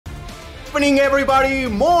evening, everybody.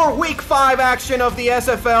 More Week 5 action of the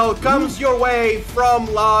SFL comes your way from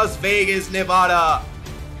Las Vegas, Nevada.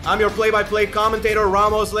 I'm your play-by-play commentator,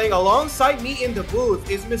 Ramos Ling. Alongside me in the booth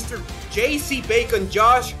is Mr. JC Bacon,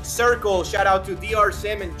 Josh Circle. Shout out to DR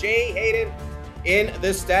Sim and Jay Hayden in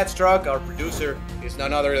the stats truck. Our producer is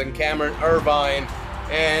none other than Cameron Irvine.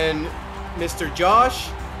 And Mr. Josh,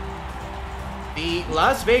 the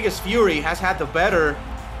Las Vegas Fury has had the better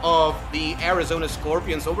of the Arizona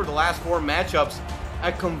Scorpions over the last 4 matchups.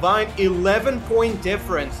 A combined 11-point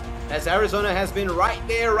difference, as Arizona has been right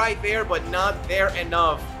there, but not there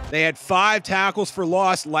enough. They had 5 tackles for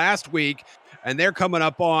loss last week, and they're coming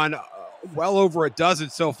up on well over a dozen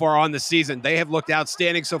so far on the season. They have looked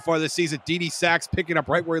outstanding so far this season. D.D. Sachs picking up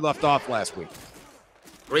right where he left off last week.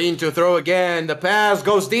 Green to throw again. The pass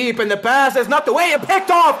goes deep, and the pass is knocked away and picked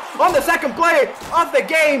off on the second play of the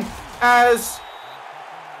game as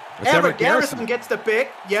Everett Garrison gets the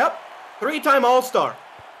pick. Yep. 3-time All-Star.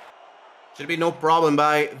 Should be no problem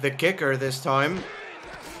by the kicker this time.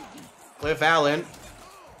 Cliff Allen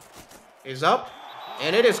is up,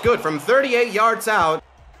 and it is good from 38 yards out.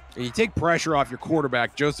 And you take pressure off your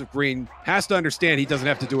quarterback. Joseph Green has to understand he doesn't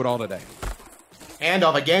have to do it all today.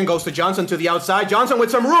 Handoff again goes to Johnson to the outside. Johnson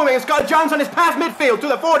with some room, and Scott Johnson is past midfield to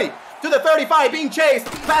the 40. To the 35, being chased,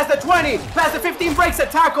 past the 20, past the 15, breaks a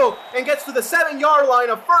tackle, and gets to the 7-yard line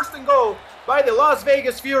of 1st and goal by the Las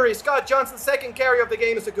Vegas Fury. Scott Johnson's second carry of the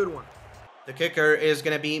game is a good one. The kicker is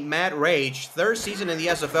going to be Matt Rage, 3rd season in the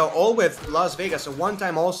SFL, all with Las Vegas, a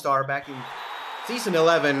 1-time All-Star back in season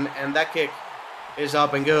 11, and that kick is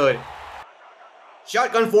up and good.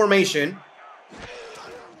 Shotgun formation.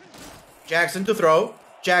 Jackson to throw.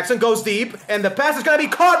 Jackson goes deep, and the pass is going to be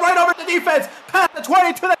caught right over the defense, past the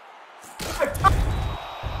 20 to the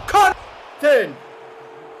Caught 10.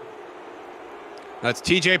 That's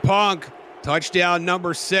TJ Punk, touchdown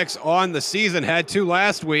number 6 on the season. Had 2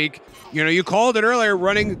 last week. You know, you called it earlier,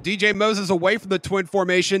 running DJ Moses away from the twin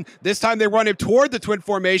formation. This time they run him toward the twin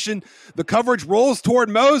formation. The coverage rolls toward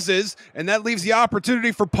Moses, and that leaves the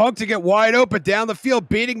opportunity for Punk to get wide open down the field,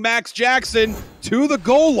 beating Max Jackson to the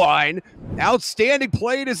goal line. Outstanding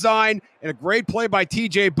play design and a great play by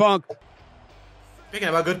TJ Punk. Speaking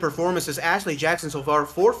about good performances, Ashley Jackson so far,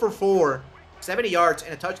 4 for 4, 70 yards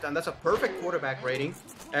and a touchdown. That's a perfect quarterback rating.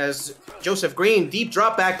 As Joseph Green, deep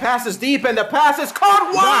drop back, passes deep, and the pass is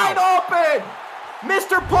caught wide open!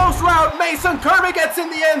 Mr. Post Route, Mason Kirby gets in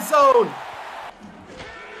the end zone.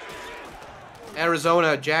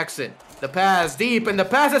 Arizona, Jackson, the pass deep, and the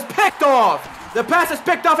pass is picked off. The pass is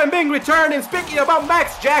picked off and being returned, and speaking about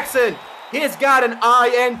Max Jackson, he's got an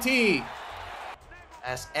INT.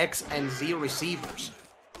 As X and Z receivers.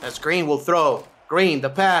 As Green will throw. Green, the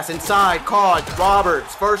pass inside, caught.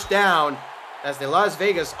 Roberts, 1st down. As the Las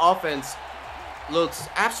Vegas offense looks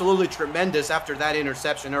absolutely tremendous after that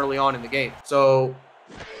interception early on in the game. So,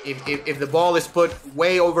 if the ball is put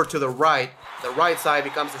way over to the right side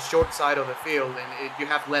becomes the short side of the field, and you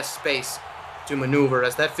have less space to maneuver.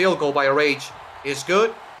 As that field goal by Rage is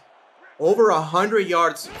good. Over 100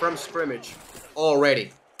 yards from scrimmage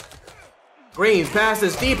already. Green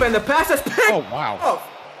passes deep, and the pass is picked off.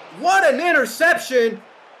 What an interception.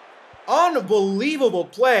 Unbelievable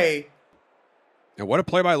play. And what a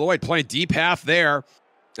play by Lloyd, playing deep half there.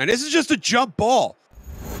 And this is just a jump ball.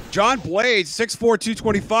 John Blades, 6'4",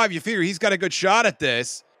 225. You figure he's got a good shot at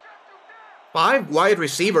this. 5 wide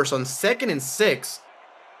receivers on 2nd and 6.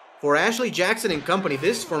 For Ashley Jackson and company,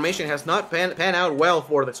 this formation has not pan out well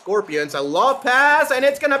for the Scorpions. A low pass, and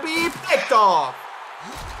it's going to be picked off.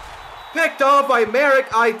 Picked off by Merrick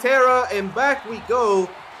Itera, and back we go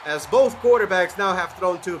as both quarterbacks now have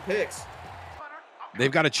thrown 2 picks.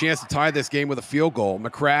 They've got a chance to tie this game with a field goal.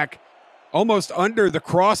 McCrack almost under the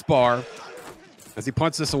crossbar as he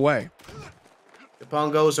punts this away. The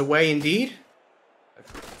punt goes away indeed.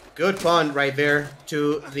 Good punt right there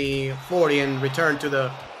to the 40 and return to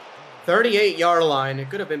the 38-yard line. It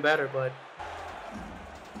could have been better, but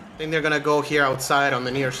I think they're going to go here outside on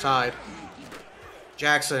the near side.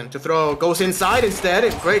 Jackson to throw, goes inside instead.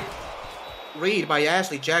 A great read by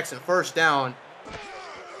Ashley Jackson, 1st down.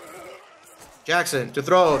 Jackson to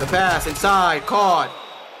throw, the pass inside, caught.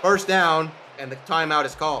 1st down, and the timeout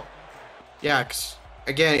is called. Yeah,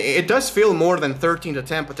 again, it does feel more than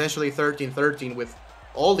 13-10, potentially 13-13 with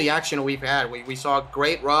all the action we've had. We saw a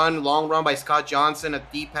great run, long run by Scott Johnson, a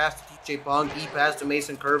deep pass to TJ Punk, deep pass to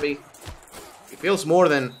Mason Kirby. It feels more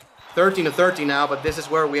than 13-13 now, but this is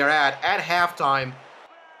where we are at halftime.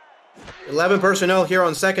 11 personnel here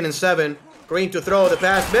on 2nd and 7. Green to throw, the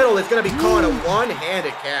pass middle. It's going to be caught, a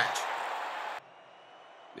one-handed catch.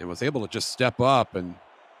 And was able to just step up and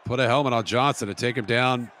put a helmet on Johnson to take him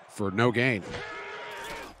down for no gain.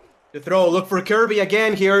 The throw, look for Kirby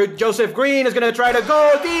again here. Joseph Green is going to try to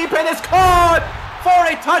go deep, and it's caught for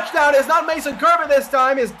a touchdown. It's not Mason Kirby this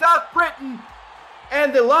time. It's Doc Britton.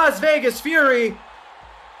 And the Las Vegas Fury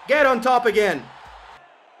get on top again.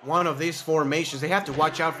 One of these formations, they have to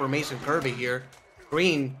watch out for Mason Kirby here.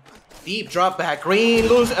 Green, deep drop back. Green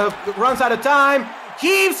runs out of time,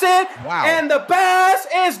 heaves it, wow. And the pass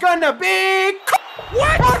is going to be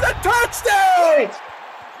what? For the touchdown!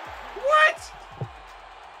 What?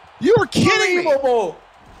 You were kidding me.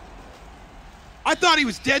 I thought he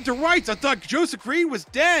was dead to rights. I thought Joseph Green was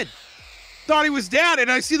dead. Thought he was down,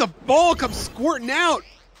 and I see the ball come squirting out.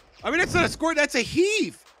 I mean, that's not a squirt, that's a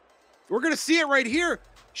heave. We're going to see it right here.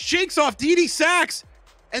 Shakes off Dede Sachs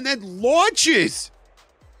and then launches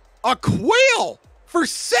a quail for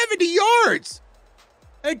 70 yards.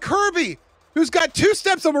 And Kirby, who's got 2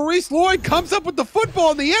 steps on Maurice Lloyd, comes up with the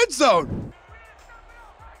football in the end zone.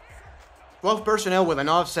 12 personnel with an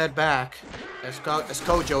offset back. As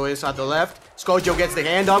Skojo is at the left. Skojo gets the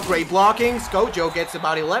handoff, great blocking. Skojo gets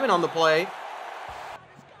about 11 on the play.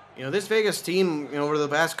 You know, this Vegas team, you know, over the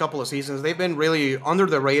past couple of seasons, they've been really under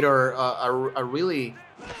the radar, a really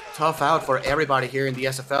tough out for everybody here in the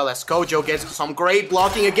SFL. As Skojo gets some great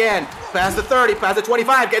blocking again. Past the 30, past the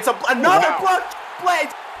 25, gets another block play.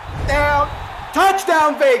 Down,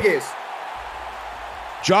 touchdown Vegas.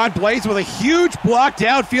 John Blaze with a huge block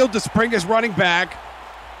downfield to spring his running back.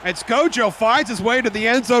 And Skojo finds his way to the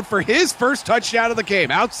end zone for his first touchdown of the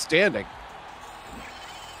game. Outstanding.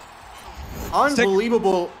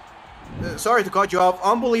 Unbelievable. Sorry to cut you off.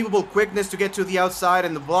 Unbelievable quickness to get to the outside,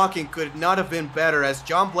 and the blocking could not have been better as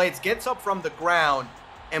John Blades gets up from the ground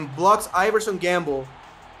and blocks Iverson Gamble.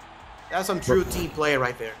 That's some true team play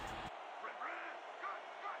right there.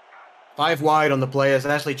 5 wide on the play as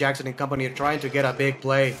Ashley Jackson and company are trying to get a big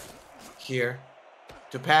play here.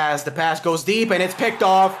 To pass, the pass goes deep and it's picked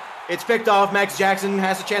off. It's picked off. Max Jackson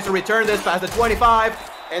has a chance to return this past the 25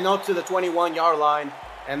 and up to the 21-yard line.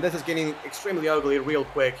 And this is getting extremely ugly real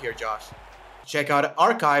quick here, Josh. Check out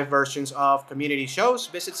archive versions of community shows.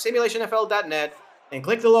 Visit simulationfl.net and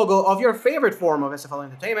click the logo of your favorite form of SFL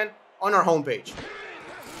entertainment on our homepage.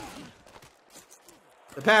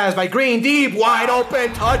 The pass by Green, deep, wide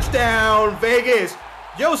open, touchdown, Vegas.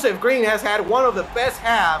 Joseph Green has had one of the best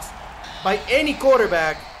halves by any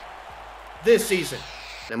quarterback this season.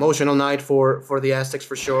 An emotional night for the Aztecs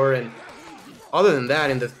for sure, and other than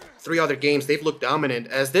that, in the 3 other games, they've looked dominant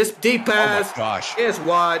as this deep pass is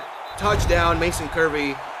wide, touchdown, Mason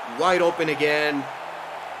Kirby, wide open again.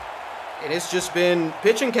 And it's just been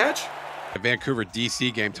pitch and catch. The Vancouver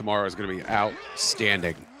DC game tomorrow is going to be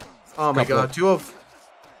outstanding. Oh my God, 2 of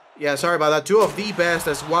the best.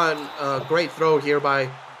 That's one great throw here by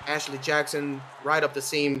Ashley Jackson, right up the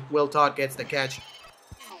seam. Will Todd gets the catch.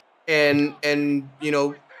 And you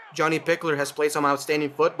know, Johnny Pickler has played some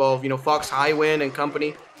outstanding football. You know, Fox Highwind and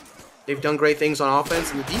company, they've done great things on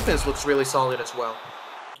offense, and the defense looks really solid as well.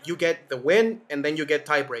 You get the win, and then you get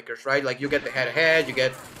tiebreakers, right? Like you get the head-to-head, you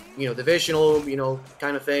get, you know, divisional, you know,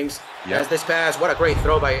 kind of things. Yep. As this pass, what a great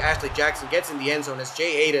throw by Ashley Jackson, gets in the end zone as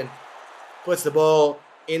Jay Hayden puts the ball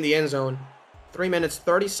in the end zone. 3 minutes,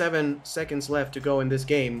 37 seconds left to go in this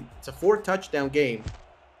game. It's a 4-touchdown game.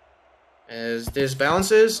 As this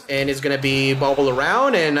bounces, and it's going to be bobbled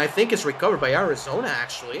around, and I think it's recovered by Arizona,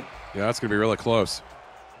 actually. Yeah, that's going to be really close.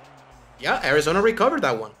 Yeah, Arizona recovered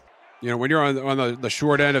that one. You know, when you're on the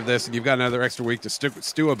short end of this, and you've got another extra week to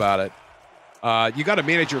stew about it, you got to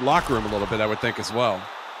manage your locker room a little bit, I would think, as well.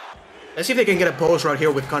 Let's see if they can get a post route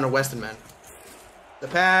here with Connor Weston, man. The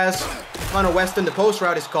pass, Connor Weston, the post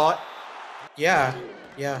route is caught. Yeah.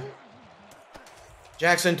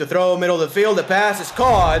 Jackson to throw, middle of the field. The pass is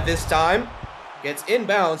caught this time. Gets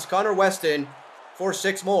inbounds. Connor Weston for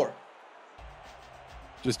 6 more.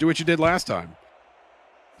 Just do what you did last time.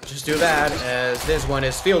 Just do that, as this one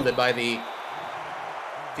is fielded by the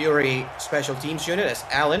Fury Special Teams unit as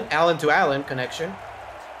Allen to Allen connection.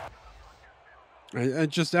 And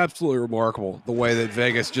just absolutely remarkable the way that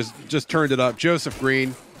Vegas just turned it up. Joseph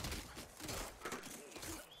Green,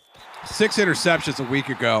 6 interceptions a week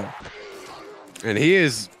ago, and he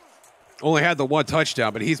has only had the 1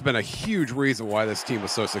 touchdown, but he's been a huge reason why this team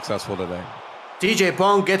was so successful today. DJ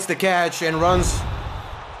Pong gets the catch and runs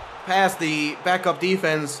past the backup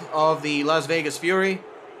defense of the Las Vegas Fury.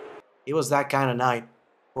 It was that kind of night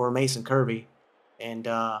for Mason Kirby, and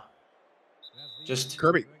just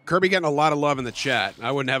Kirby getting a lot of love in the chat.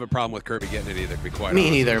 I wouldn't have a problem with Kirby getting it either, to be quite honest. Me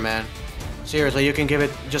neither, man. Seriously, you can give it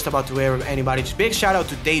just about to anybody. Just big shout out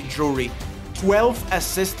to Dave Drury, 12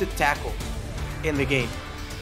 assisted tackles in the game.